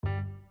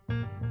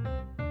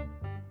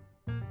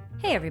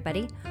Hey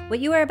everybody, what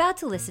you are about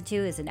to listen to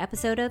is an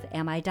episode of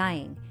Am I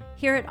Dying?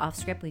 Here at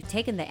Offscript, we've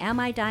taken the Am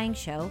I Dying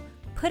show,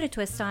 put a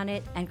twist on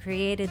it, and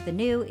created the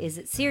new Is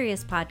It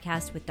Serious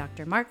podcast with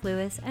Dr. Mark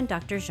Lewis and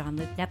Dr.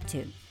 Jean-Luc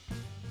Neptune.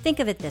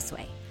 Think of it this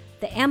way.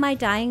 The Am I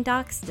Dying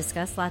docs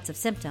discuss lots of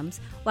symptoms,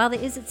 while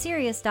the Is It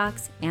Serious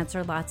docs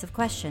answer lots of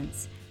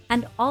questions.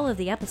 And all of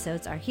the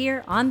episodes are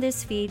here on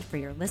this feed for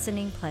your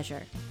listening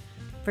pleasure.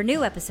 For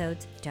new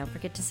episodes, don't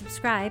forget to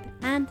subscribe,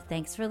 and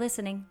thanks for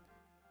listening.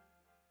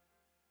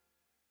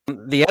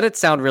 The edits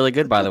sound really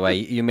good, by the way.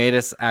 You made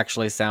us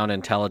actually sound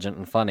intelligent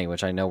and funny,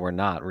 which I know we're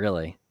not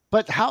really.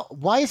 But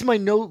why is my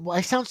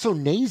I sound so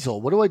nasal?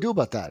 What do I do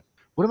about that?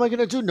 What am I going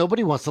to do?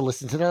 Nobody wants to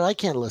listen to that. I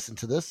can't listen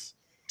to this.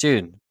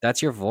 Dude,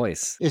 that's your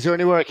voice. Is there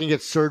anywhere I can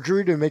get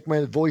surgery to make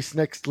my voice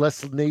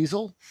less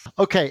nasal?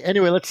 Okay,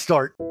 anyway, let's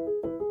start.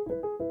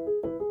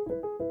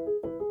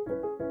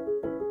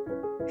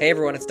 Hey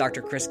everyone, it's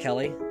Dr. Chris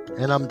Kelly.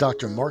 And I'm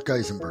Dr. Mark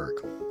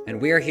Eisenberg. And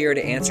we are here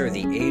to answer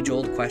the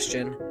age-old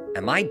question,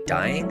 am I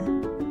dying?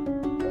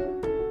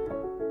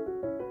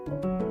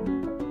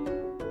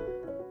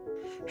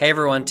 Hey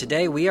everyone,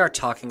 today we are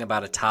talking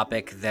about a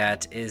topic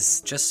that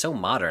is just so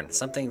modern,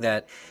 something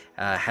that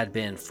had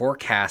been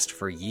forecast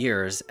for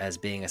years as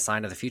being a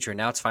sign of the future.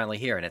 Now it's finally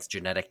here, and it's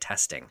genetic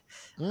testing.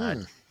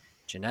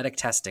 Genetic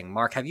testing.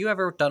 Mark, have you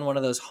ever done one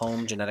of those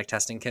home genetic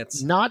testing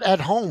kits? Not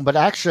at home, but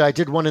actually I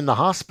did one in the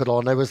hospital,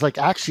 and it was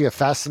actually a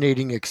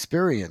fascinating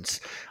experience.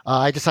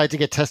 I decided to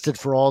get tested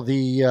for all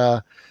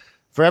the...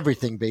 for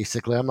everything,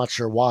 basically. I'm not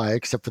sure why,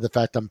 except for the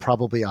fact I'm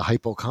probably a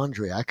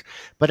hypochondriac.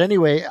 But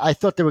anyway, I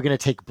thought they were going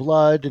to take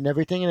blood and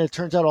everything, and it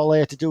turns out all I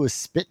had to do was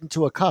spit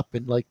into a cup,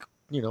 and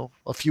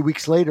a few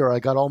weeks later, I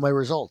got all my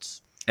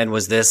results. And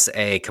was this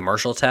a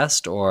commercial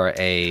test or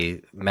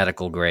a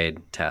medical grade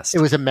test? It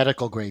was a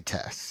medical grade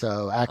test.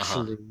 So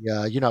actually,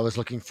 I was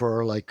looking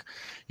for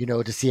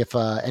to see if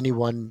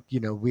anyone,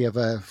 we have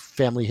a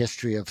family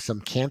history of some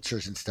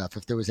cancers and stuff,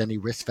 if there was any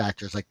risk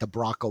factors like the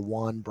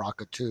BRCA1,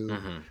 BRCA2.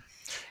 Mm-hmm.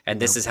 And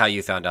this is how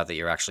you found out that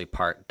you're actually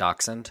part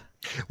dachshund?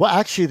 Well,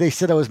 actually, they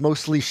said I was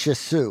mostly Shih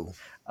Tzu.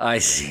 I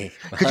see.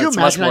 Could you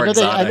imagine?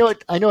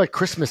 I know at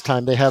Christmas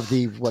time they have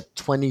the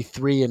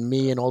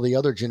 23andMe and all the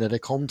other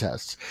genetic home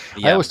tests.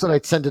 Yeah. I always thought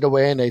I'd send it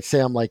away and they'd say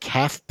I'm like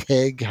half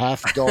pig,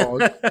 half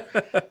dog.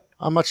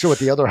 I'm not sure what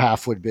the other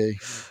half would be.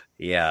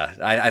 Yeah,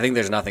 I think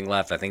there's nothing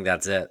left. I think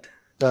that's it.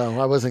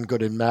 No, I wasn't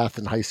good in math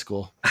in high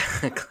school.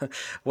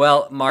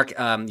 Well, Mark,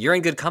 you're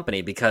in good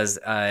company because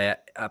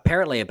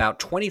apparently about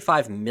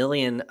 25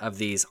 million of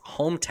these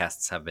home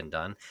tests have been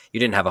done.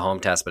 You didn't have a home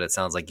test, but it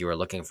sounds like you were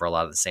looking for a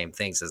lot of the same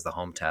things as the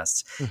home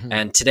tests. Mm-hmm.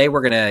 And today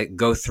we're going to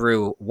go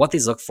through what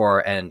these look for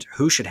and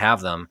who should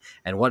have them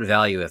and what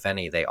value, if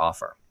any, they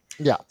offer.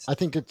 Yeah, I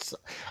think it's,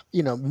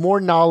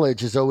 more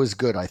knowledge is always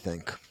good, I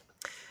think.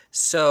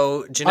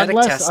 So genetic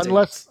testing,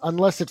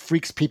 unless it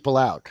freaks people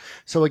out.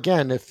 So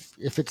again, if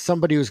it's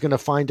somebody who's going to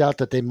find out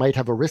that they might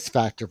have a risk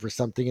factor for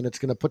something, and it's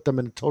going to put them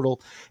in a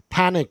total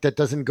panic that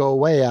doesn't go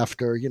away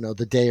after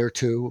the day or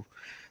two,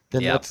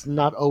 then that's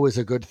not always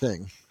a good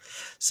thing.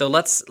 So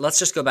let's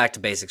just go back to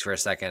basics for a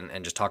second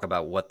and just talk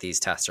about what these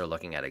tests are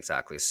looking at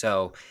exactly.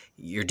 So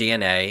your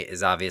DNA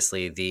is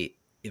obviously the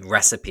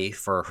recipe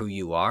for who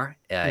you are.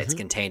 It's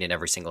contained in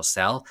every single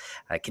cell.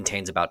 It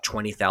contains about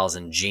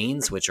 20,000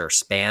 genes, which are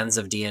spans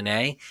of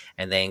DNA,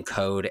 and they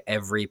encode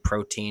every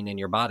protein in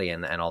your body,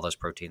 and all those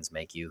proteins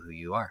make you who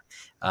you are.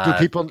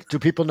 Do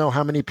people know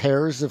how many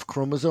pairs of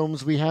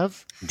chromosomes we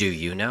have? Do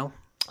you know?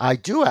 I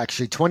do,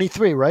 actually.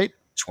 23, right?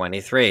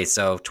 23.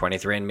 So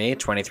 23andMe,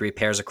 23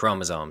 pairs of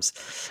chromosomes.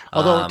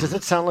 Although, does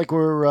it sound like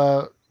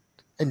we're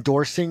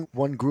endorsing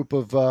one group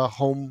of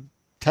home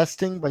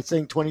testing by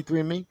saying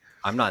 23andMe?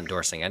 I'm not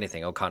endorsing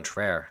anything. Au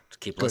contraire.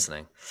 Keep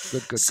listening.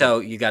 Good. So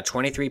you got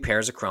 23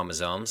 pairs of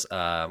chromosomes.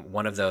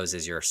 One of those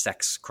is your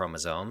sex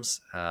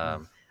chromosomes.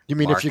 You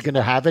mean Mark, if you're going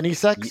to have any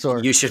sex?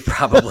 Or you should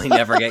probably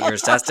never get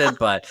yours tested,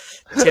 but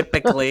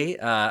typically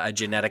a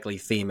genetically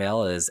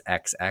female is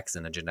XX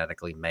and a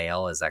genetically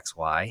male is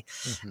XY.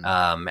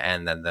 Mm-hmm.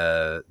 And then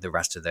the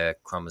rest of the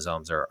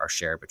chromosomes are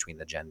shared between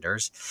the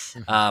genders.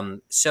 Mm-hmm.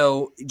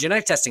 So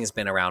genetic testing has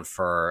been around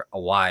for a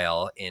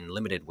while in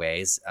limited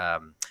ways.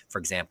 For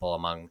example,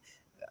 among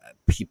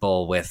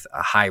people with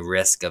a high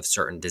risk of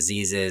certain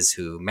diseases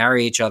who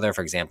marry each other,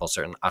 for example,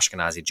 certain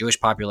Ashkenazi Jewish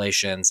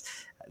populations,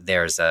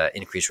 there's an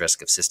increased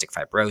risk of cystic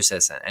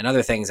fibrosis and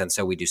other things. And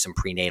so we do some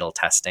prenatal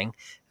testing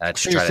to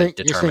try to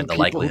determine the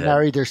likelihood. People who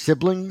marry their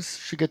siblings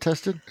should get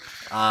tested?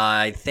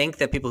 I think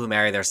that people who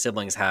marry their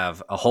siblings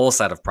have a whole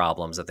set of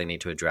problems that they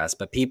need to address.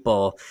 But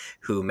people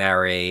who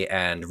marry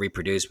and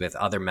reproduce with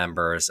other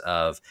members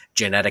of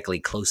genetically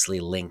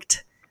closely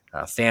linked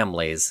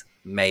families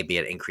may be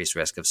at increased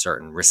risk of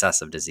certain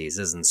recessive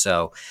diseases. And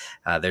so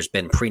there's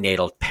been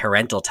prenatal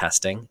parental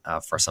testing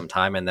for some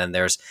time. And then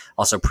there's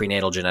also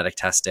prenatal genetic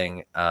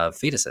testing of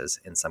fetuses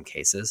in some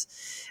cases.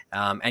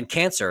 And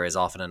cancer is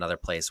often another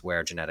place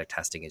where genetic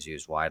testing is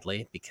used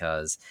widely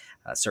because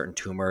certain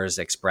tumors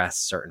express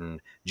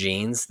certain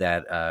genes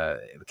that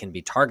can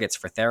be targets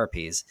for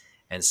therapies.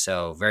 And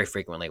so very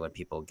frequently when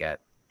people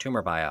get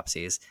tumor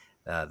biopsies,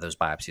 those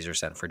biopsies are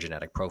sent for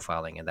genetic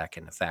profiling, and that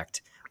can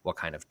affect what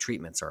kind of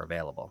treatments are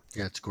available.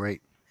 Yeah, it's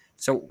great.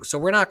 So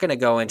we're not going to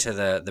go into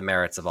the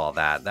merits of all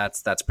that.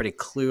 That's pretty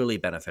clearly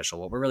beneficial.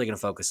 What we're really going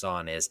to focus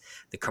on is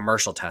the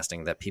commercial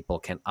testing that people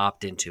can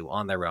opt into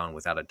on their own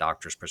without a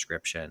doctor's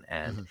prescription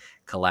and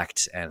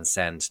collect and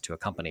send to a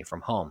company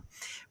from home.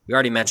 We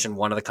already mentioned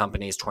one of the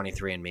companies,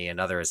 23andMe,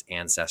 another is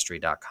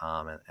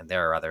Ancestry.com, and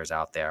there are others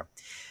out there.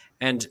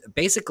 And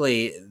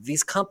basically,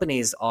 these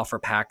companies offer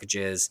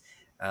packages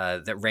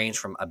that range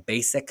from a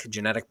basic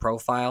genetic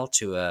profile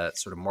to a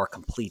sort of more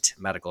complete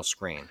medical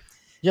screen.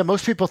 Yeah,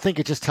 most people think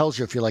it just tells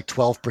you if you're like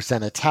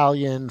 12%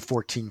 Italian,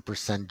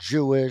 14%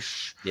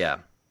 Jewish. Yeah.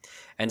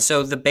 And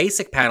so the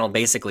basic panel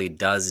basically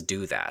does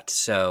do that.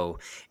 So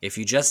if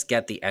you just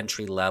get the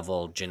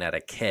entry-level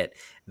genetic kit,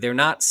 they're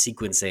not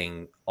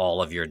sequencing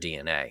all of your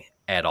DNA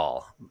at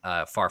all.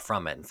 Far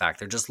from it. In fact,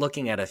 they're just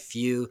looking at a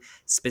few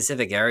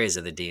specific areas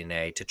of the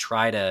DNA to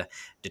try to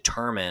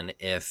determine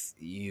if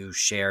you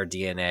share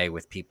DNA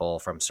with people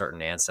from certain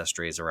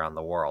ancestries around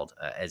the world.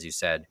 As you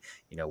said,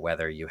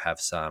 whether you have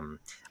some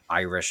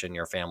Irish in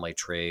your family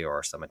tree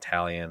or some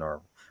Italian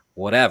or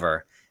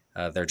whatever,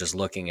 they're just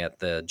looking at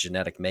the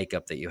genetic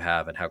makeup that you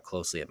have and how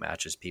closely it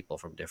matches people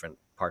from different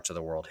parts of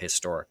the world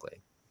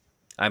historically.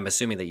 I'm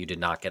assuming that you did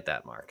not get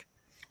that, Mark.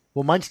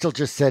 Well, mine still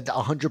just said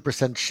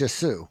 100% Shih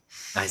Tzu.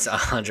 Nice,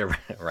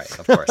 100%. Right,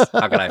 of course.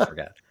 How could I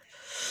forget?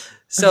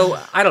 So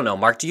I don't know,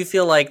 Mark, do you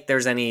feel like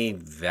there's any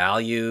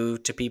value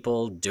to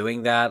people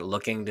doing that,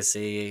 looking to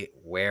see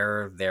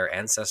where their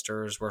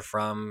ancestors were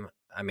from?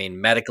 I mean,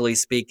 medically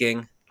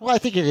speaking. Well, I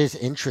think it is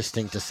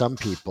interesting to some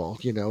people,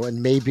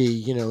 and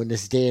maybe, in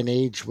this day and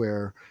age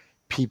where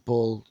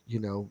people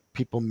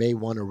may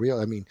want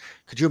to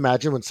could you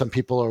imagine when some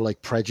people are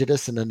like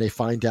prejudiced and then they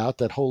find out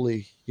that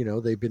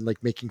they've been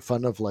like making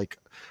fun of like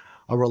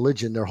a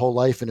religion their whole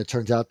life and it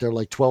turns out they're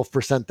like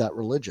 12% that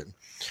religion.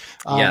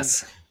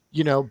 Yes.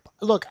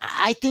 Look,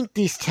 I think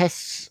these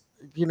tests,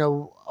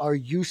 are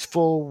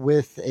useful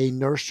with a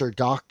nurse or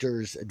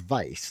doctor's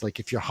advice. Like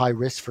if you're high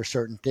risk for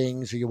certain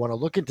things or you want to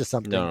look into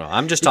something. No.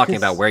 I'm just talking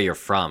about where you're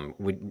from.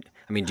 Do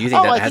you think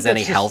that has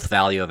any health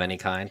value of any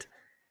kind?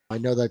 I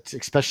know that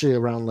especially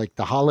around like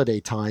the holiday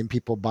time,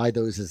 people buy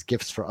those as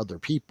gifts for other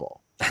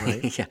people.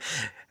 Right? Yeah.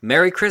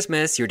 Merry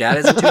Christmas. Your dad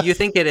isn't who you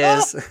think it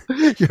is.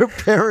 Your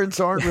parents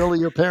aren't really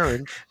your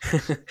parents.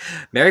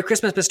 Merry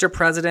Christmas, Mr.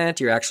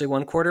 President. You're actually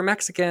 1/4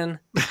 Mexican.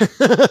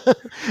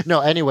 No,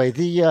 anyway,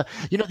 the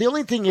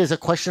only thing is a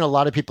question a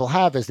lot of people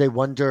have is they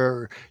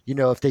wonder,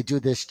 if they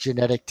do this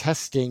genetic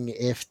testing,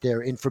 if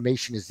their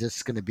information is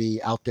just going to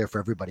be out there for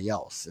everybody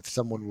else, if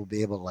someone will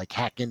be able to like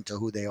hack into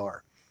who they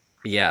are.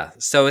 Yeah,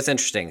 so it's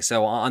interesting.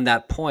 So on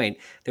that point,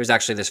 there's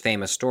actually this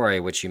famous story,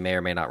 which you may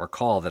or may not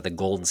recall, that the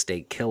Golden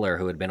State Killer,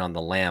 who had been on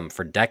the lam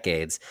for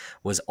decades,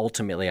 was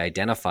ultimately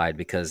identified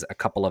because a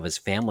couple of his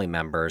family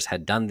members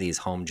had done these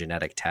home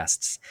genetic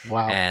tests.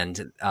 Wow.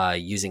 And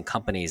using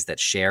companies that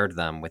shared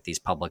them with these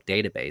public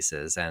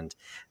databases. And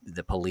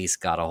the police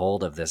got a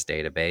hold of this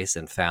database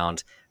and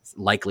found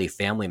likely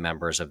family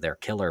members of their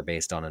killer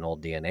based on an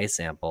old DNA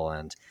sample,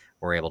 and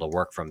were able to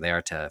work from there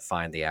to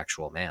find the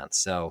actual man.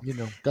 So,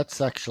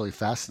 that's actually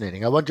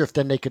fascinating. I wonder if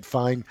then they could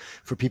find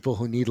for people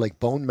who need like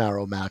bone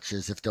marrow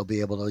matches, if they'll be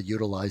able to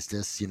utilize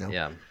this,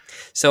 Yeah.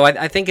 So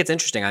I think it's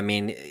interesting. I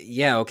mean,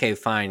 yeah, okay,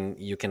 fine.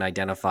 You can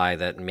identify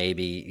that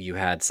maybe you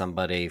had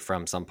somebody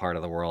from some part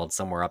of the world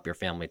somewhere up your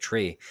family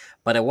tree,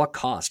 but at what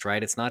cost,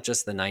 right? It's not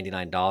just the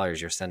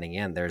 $99 you're sending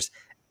in. There's,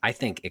 I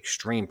think,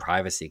 extreme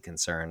privacy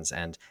concerns,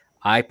 and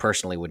I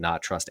personally would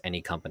not trust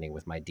any company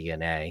with my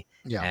DNA.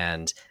 Yeah.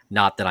 And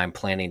not that I'm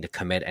planning to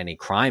commit any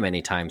crime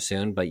anytime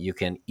soon, but you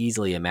can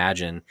easily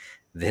imagine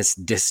this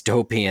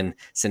dystopian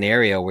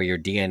scenario where your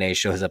DNA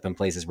shows up in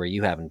places where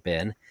you haven't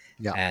been.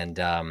 Yeah. And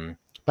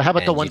but how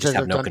about the ones that that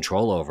have no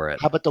control over it?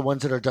 How about the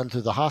ones that are done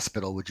through the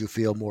hospital? Would you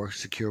feel more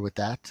secure with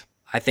that?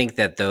 I think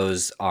that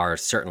those are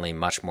certainly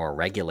much more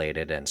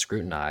regulated and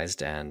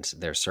scrutinized, and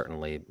there's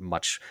certainly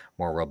much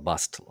more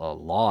robust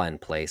law in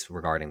place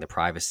regarding the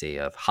privacy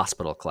of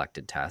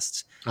hospital-collected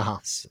tests. Uh-huh.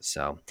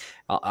 So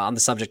on the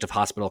subject of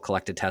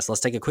hospital-collected tests,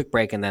 let's take a quick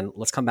break, and then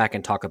let's come back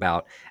and talk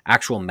about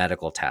actual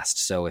medical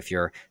tests. So if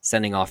you're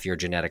sending off your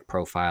genetic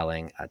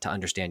profiling to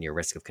understand your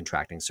risk of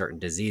contracting certain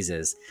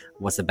diseases,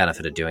 what's the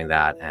benefit of doing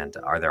that, and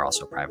are there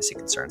also privacy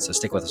concerns? So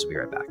stick with us. We'll be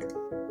right back.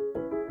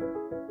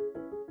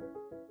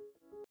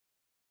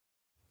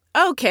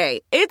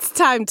 Okay, it's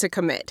time to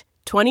commit.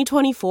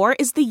 2024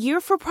 is the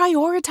year for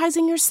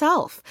prioritizing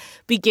yourself.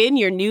 Begin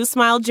your new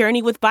smile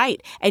journey with Byte,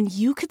 and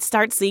you could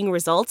start seeing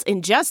results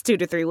in just 2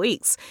 to 3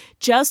 weeks.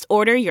 Just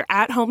order your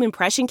at-home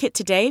impression kit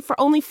today for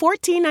only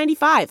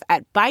 $14.95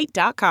 at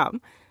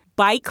Byte.com.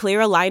 Byte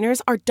clear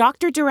aligners are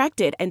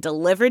doctor-directed and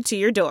delivered to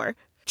your door.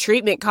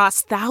 Treatment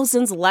costs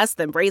thousands less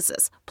than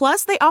braces.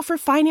 Plus, they offer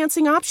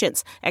financing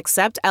options,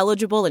 accept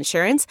eligible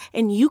insurance,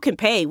 and you can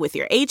pay with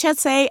your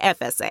HSA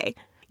FSA.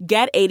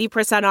 Get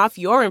 80% off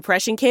your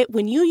impression kit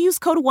when you use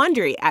code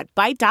WONDERY at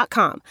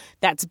Byte.com.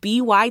 That's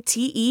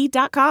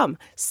BYTE.com.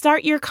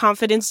 Start your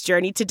confidence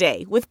journey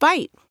today with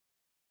Byte.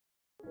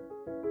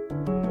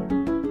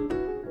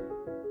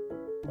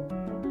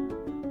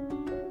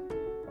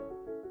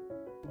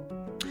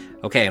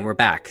 Okay, and we're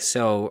back.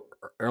 So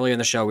earlier in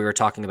the show, we were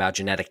talking about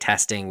genetic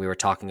testing. We were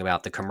talking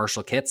about the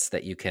commercial kits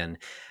that you can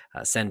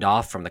send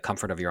off from the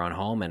comfort of your own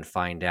home and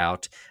find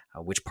out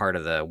which part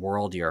of the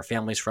world your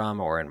family's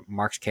from. Or in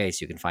Mark's case,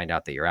 you can find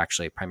out that you're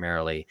actually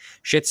primarily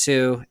Shih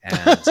Tzu,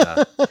 and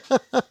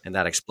and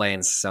that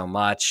explains so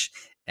much.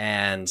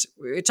 And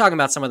we were talking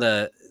about some of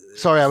the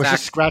Sorry, I was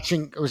just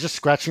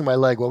scratching my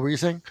leg. What were you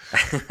saying?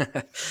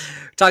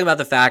 Talking about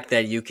the fact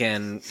that you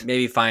can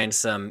maybe find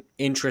some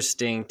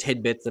interesting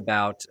tidbits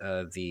about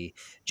the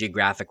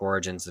geographic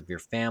origins of your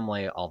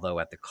family, although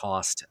at the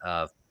cost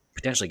of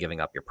potentially giving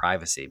up your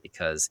privacy,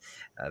 because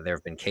there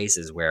have been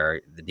cases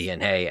where the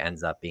DNA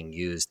ends up being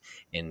used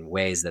in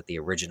ways that the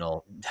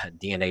original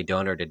DNA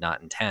donor did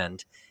not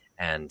intend.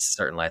 And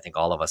certainly, I think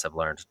all of us have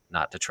learned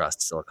not to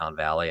trust Silicon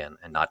Valley and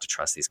not to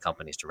trust these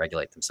companies to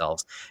regulate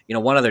themselves.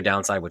 One other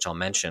downside, which I'll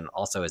mention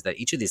also, is that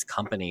each of these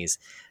companies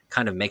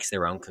kind of makes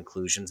their own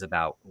conclusions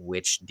about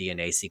which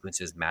DNA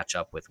sequences match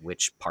up with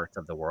which parts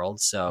of the world.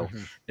 So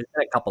there's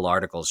been a couple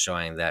articles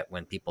showing that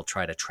when people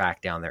try to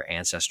track down their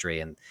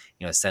ancestry and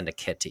send a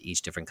kit to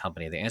each different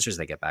company, the answers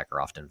they get back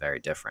are often very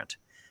different.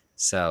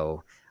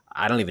 So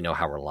I don't even know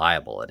how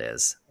reliable it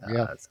is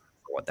for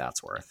what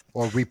that's worth.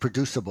 Or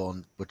reproducible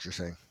in what you're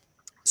saying.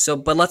 So,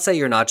 but let's say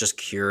you're not just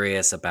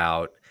curious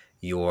about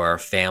your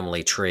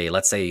family tree.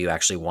 Let's say you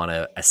actually want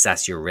to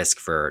assess your risk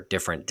for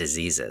different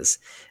diseases.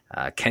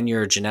 Can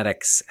your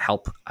genetics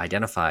help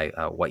identify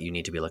what you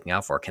need to be looking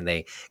out for? Can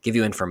they give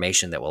you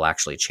information that will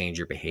actually change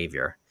your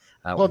behavior?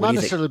 Well, not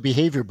necessarily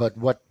behavior, but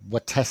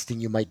what testing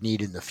you might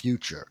need in the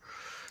future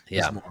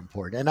is more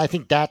important. And I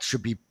think that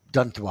should be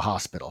done through a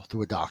hospital,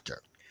 through a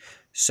doctor.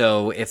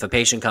 So if a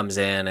patient comes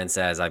in and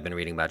says, I've been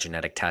reading about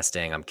genetic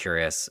testing, I'm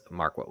curious,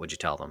 Mark, what would you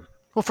tell them?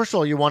 Well, first of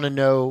all, you want to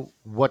know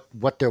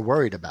what they're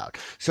worried about.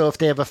 So if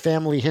they have a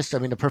family history,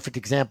 I mean, a perfect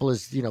example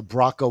is,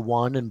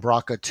 BRCA1 and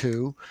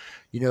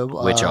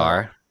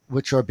BRCA2,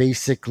 which are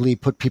basically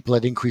put people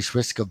at increased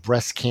risk of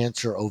breast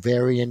cancer,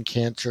 ovarian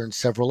cancer, and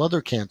several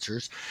other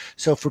cancers.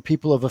 So for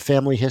people of a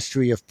family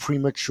history of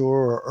premature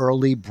or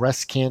early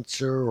breast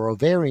cancer or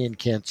ovarian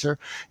cancer,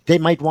 they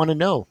might want to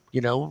know,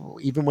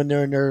 even when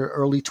they're in their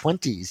early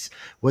 20s,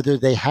 whether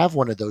they have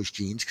one of those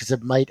genes, because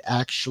it might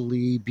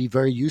actually be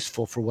very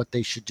useful for what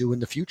they should do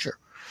in the future.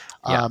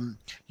 Yeah.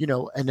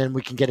 And then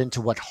we can get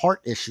into what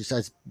heart issues,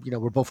 as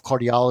we're both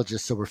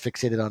cardiologists, so we're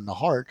fixated on the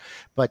heart,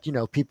 but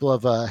people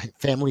have a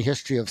family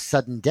history of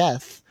sudden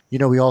death.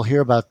 We all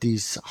hear about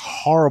these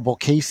horrible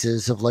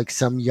cases of like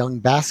some young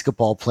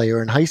basketball player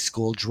in high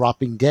school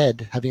dropping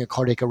dead, having a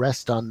cardiac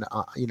arrest on,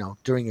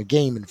 during a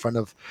game in front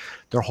of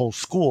their whole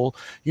school.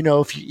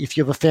 If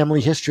you have a family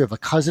history of a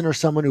cousin or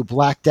someone who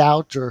blacked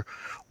out or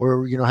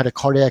had a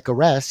cardiac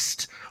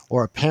arrest,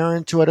 or a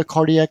parent who had a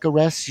cardiac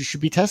arrest, you should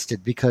be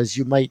tested, because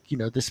you might,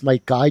 this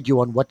might guide you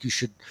on what you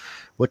should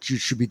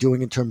be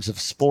doing in terms of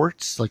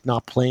sports, like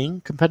not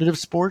playing competitive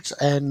sports,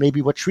 and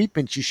maybe what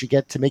treatments you should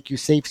get to make you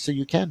safe so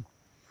you can.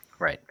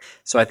 Right.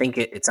 So I think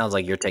it sounds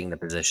like you're taking the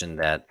position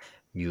that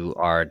you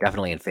are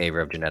definitely in favor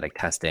of genetic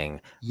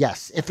testing.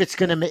 Yes, if it's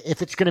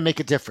gonna make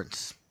a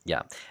difference.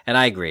 Yeah, and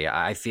I agree.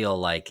 I feel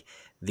like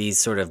these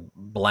sort of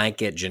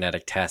blanket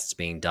genetic tests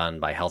being done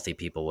by healthy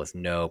people with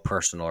no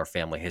personal or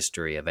family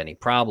history of any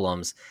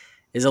problems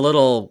is a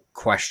little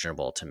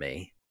questionable to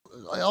me.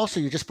 Also,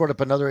 you just brought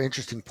up another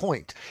interesting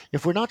point.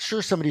 If we're not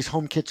sure somebody's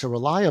home kits are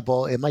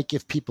reliable, it might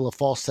give people a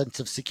false sense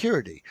of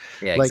security.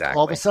 Yeah, like exactly.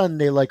 All of a sudden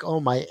they're like, oh,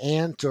 my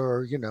aunt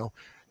or,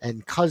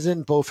 and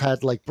cousin both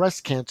had like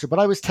breast cancer, but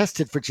I was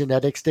tested for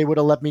genetics. They would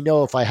have let me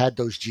know if I had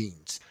those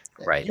genes.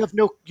 Right. You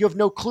have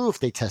no clue if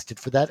they tested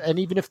for that, and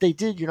even if they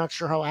did, you're not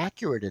sure how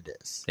accurate it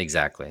is.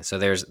 Exactly. So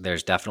there's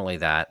definitely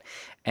that.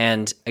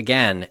 And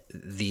again,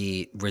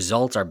 the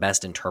results are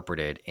best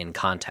interpreted in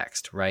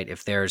context, right?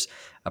 If there's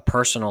a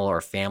personal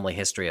or family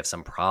history of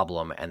some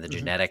problem and the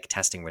genetic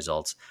testing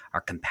results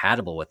are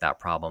compatible with that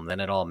problem, then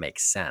it all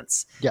makes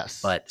sense.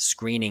 Yes. But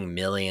screening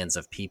millions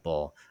of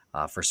people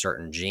for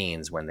certain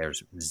genes when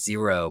there's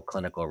zero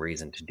clinical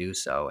reason to do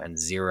so and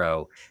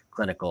zero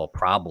clinical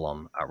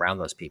problem around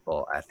those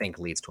people, I think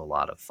leads to a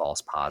lot of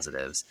false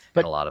positives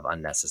and a lot of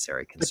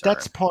unnecessary concern. But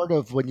that's part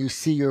of when you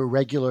see your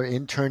regular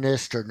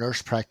internist or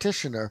nurse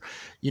practitioner,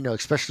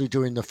 especially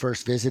during the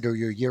first visit or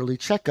your yearly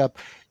checkup,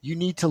 you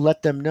need to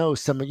let them know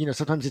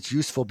sometimes it's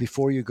useful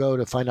before you go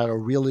to find out a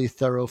really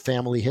thorough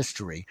family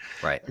history.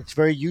 Right. It's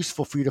very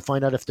useful for you to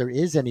find out if there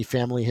is any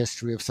family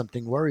history of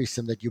something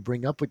worrisome that you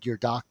bring up with your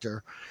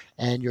doctor,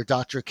 and your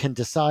doctor can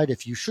decide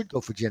if you should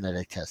go for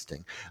genetic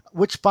testing,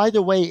 which, by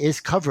the way, is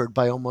covered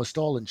by almost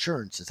all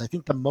insurances. I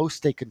think the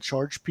most they can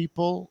charge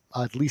people,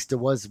 at least it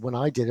was when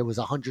I did it, was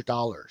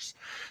 $100.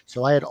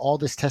 So I had all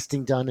this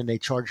testing done and they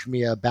charged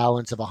me a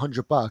balance of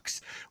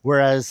 $100,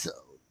 whereas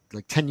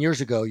like 10 years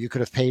ago, you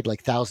could have paid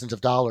like thousands of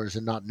dollars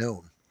and not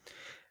known.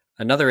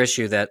 Another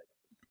issue that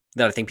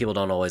I think people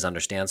don't always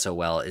understand so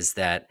well is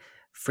that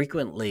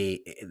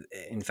frequently,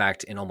 in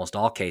fact, in almost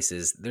all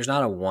cases, there's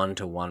not a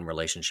one-to-one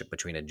relationship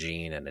between a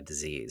gene and a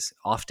disease.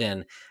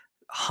 Often,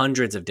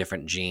 hundreds of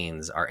different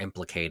genes are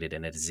implicated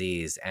in a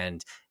disease,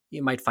 and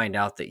you might find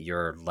out that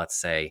you're, let's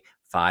say,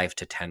 5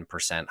 to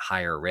 10%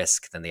 higher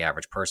risk than the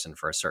average person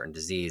for a certain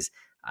disease.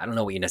 I don't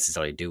know what you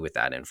necessarily do with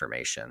that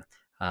information,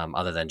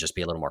 other than just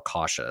be a little more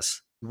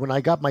cautious. When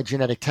I got my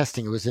genetic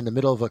testing, it was in the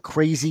middle of a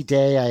crazy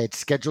day. I had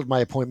scheduled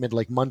my appointment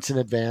like months in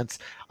advance.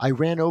 I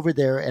ran over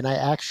there and I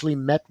actually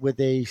met with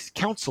a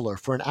counselor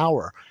for an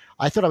hour.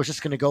 I thought I was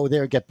just going to go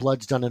there, get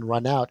bloods done and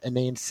run out. And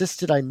they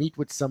insisted I meet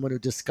with someone who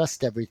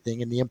discussed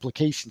everything and the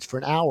implications for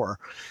an hour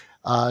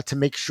to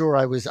make sure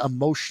I was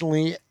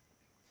emotionally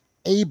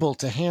able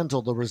to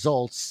handle the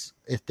results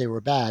if they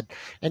were bad.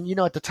 And,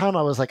 at the time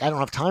I was like, I don't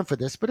have time for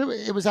this, but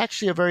it was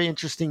actually a very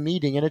interesting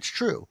meeting. And it's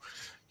true.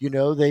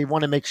 They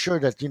want to make sure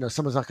that,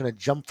 someone's not going to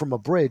jump from a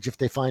bridge if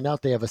they find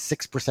out they have a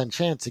 6%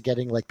 chance of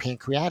getting like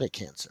pancreatic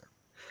cancer.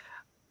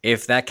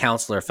 If that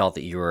counselor felt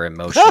that you were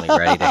emotionally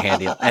ready to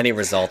handle any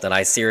result, then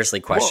I seriously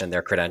question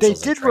their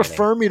credentials. They did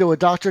refer me to a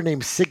doctor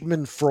named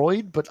Sigmund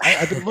Freud, but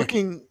I've been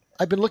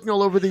looking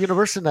all over the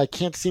universe and I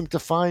can't seem to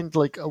find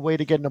like a way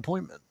to get an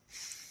appointment.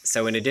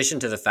 So in addition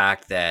to the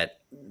fact that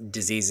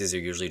diseases are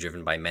usually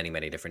driven by many,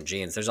 many different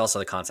genes, there's also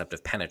the concept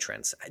of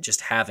penetrance.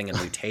 Just having a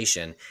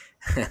mutation,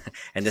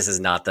 and this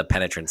is not the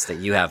penetrance that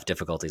you have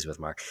difficulties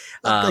with, Mark.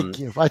 Thank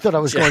you. I thought I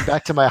was going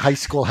back to my high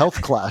school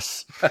health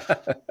class.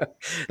 That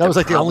was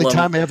like the only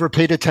time I ever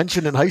paid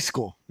attention in high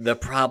school. The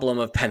problem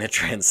of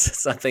penetrance,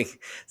 something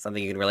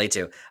you can relate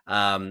to.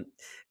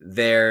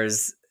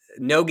 There's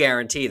no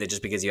guarantee that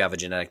just because you have a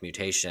genetic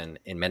mutation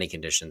in many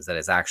conditions that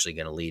it's actually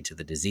going to lead to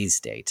the disease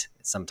state.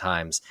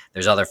 Sometimes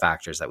there's other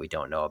factors that we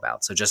don't know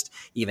about. So just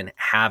even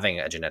having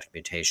a genetic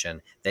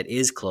mutation that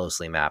is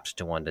closely mapped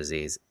to one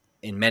disease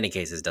in many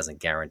cases doesn't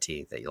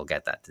guarantee that you'll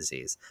get that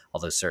disease,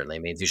 although certainly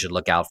means you should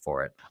look out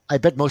for it. I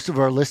bet most of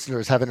our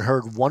listeners haven't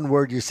heard one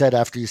word you said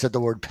after you said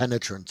the word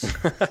penetrance.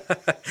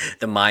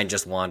 The mind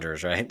just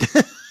wanders, right?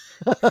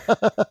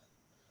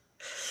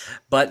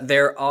 But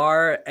there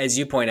are, as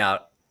you point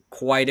out,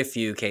 quite a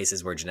few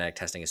cases where genetic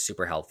testing is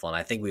super helpful. And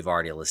I think we've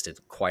already listed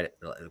quite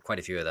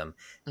a few of them.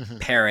 Mm-hmm.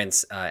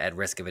 Parents at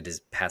risk of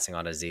passing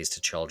on a disease to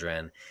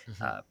children,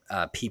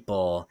 mm-hmm.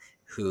 People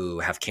who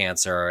have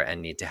cancer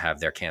and need to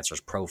have their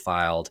cancers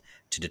profiled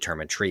to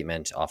determine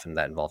treatment. Often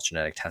that involves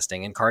genetic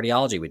testing. In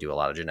cardiology, we do a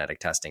lot of genetic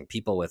testing.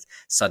 People with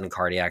sudden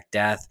cardiac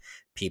death,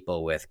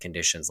 people with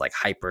conditions like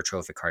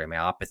hypertrophic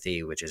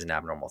cardiomyopathy, which is an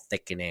abnormal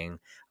thickening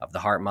of the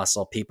heart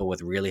muscle. People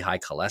with really high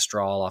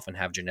cholesterol often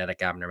have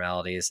genetic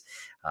abnormalities.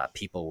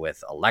 People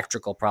with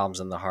electrical problems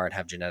in the heart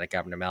have genetic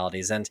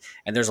abnormalities. And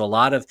there's a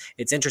lot of,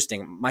 it's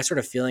interesting. My sort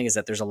of feeling is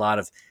that there's a lot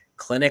of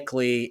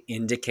clinically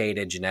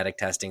indicated genetic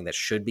testing that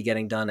should be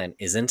getting done and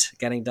isn't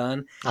getting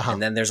done. Uh-huh.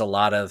 And then there's a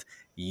lot of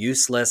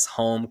useless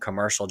home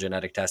commercial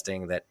genetic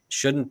testing that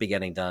shouldn't be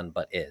getting done,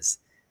 but is.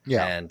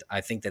 Yeah. And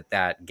I think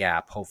that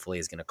gap hopefully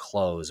is going to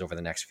close over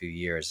the next few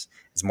years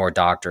as more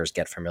doctors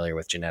get familiar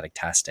with genetic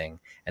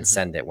testing and mm-hmm.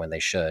 send it when they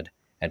should,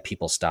 and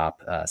people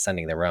stop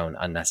sending their own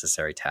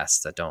unnecessary tests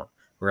that don't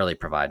really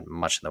provide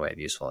much in the way of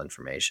useful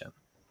information.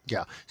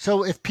 Yeah.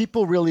 So if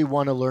people really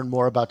want to learn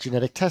more about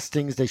genetic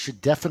testings, they should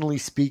definitely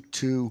speak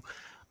to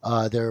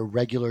their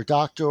regular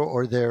doctor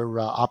or their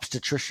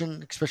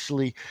obstetrician,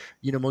 especially,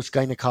 most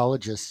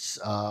gynecologists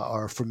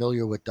are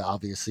familiar with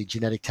obviously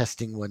genetic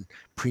testing when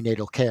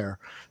prenatal care.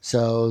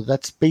 So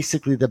that's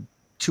basically the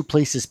two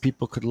places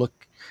people could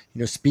look,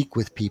 speak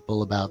with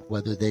people about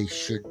whether they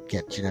should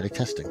get genetic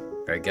testing.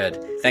 Very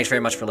good. Thanks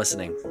very much for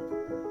listening.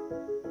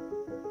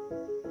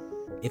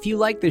 If you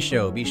like the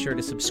show, be sure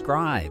to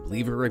subscribe,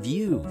 leave a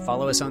review,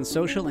 follow us on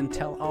social, and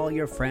tell all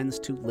your friends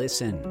to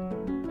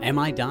listen. Am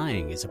I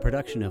Dying is a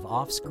production of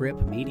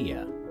Offscript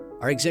Media.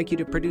 Our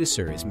executive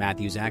producer is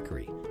Matthew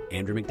Zachary.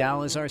 Andrew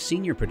McDowell is our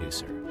senior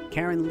producer.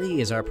 Karen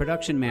Lee is our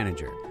production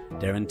manager.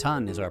 Darren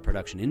Tunn is our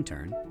production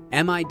intern.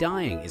 Am I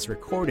Dying is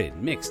recorded,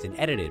 mixed, and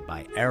edited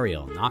by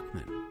Ariel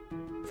Nachman.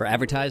 For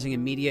advertising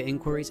and media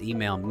inquiries,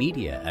 email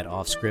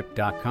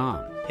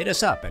media@offscript.com. Hit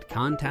us up at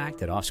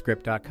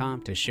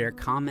contact@offscript.com to share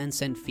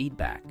comments and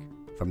feedback.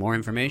 For more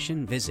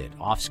information, visit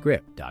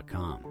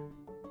offscript.com.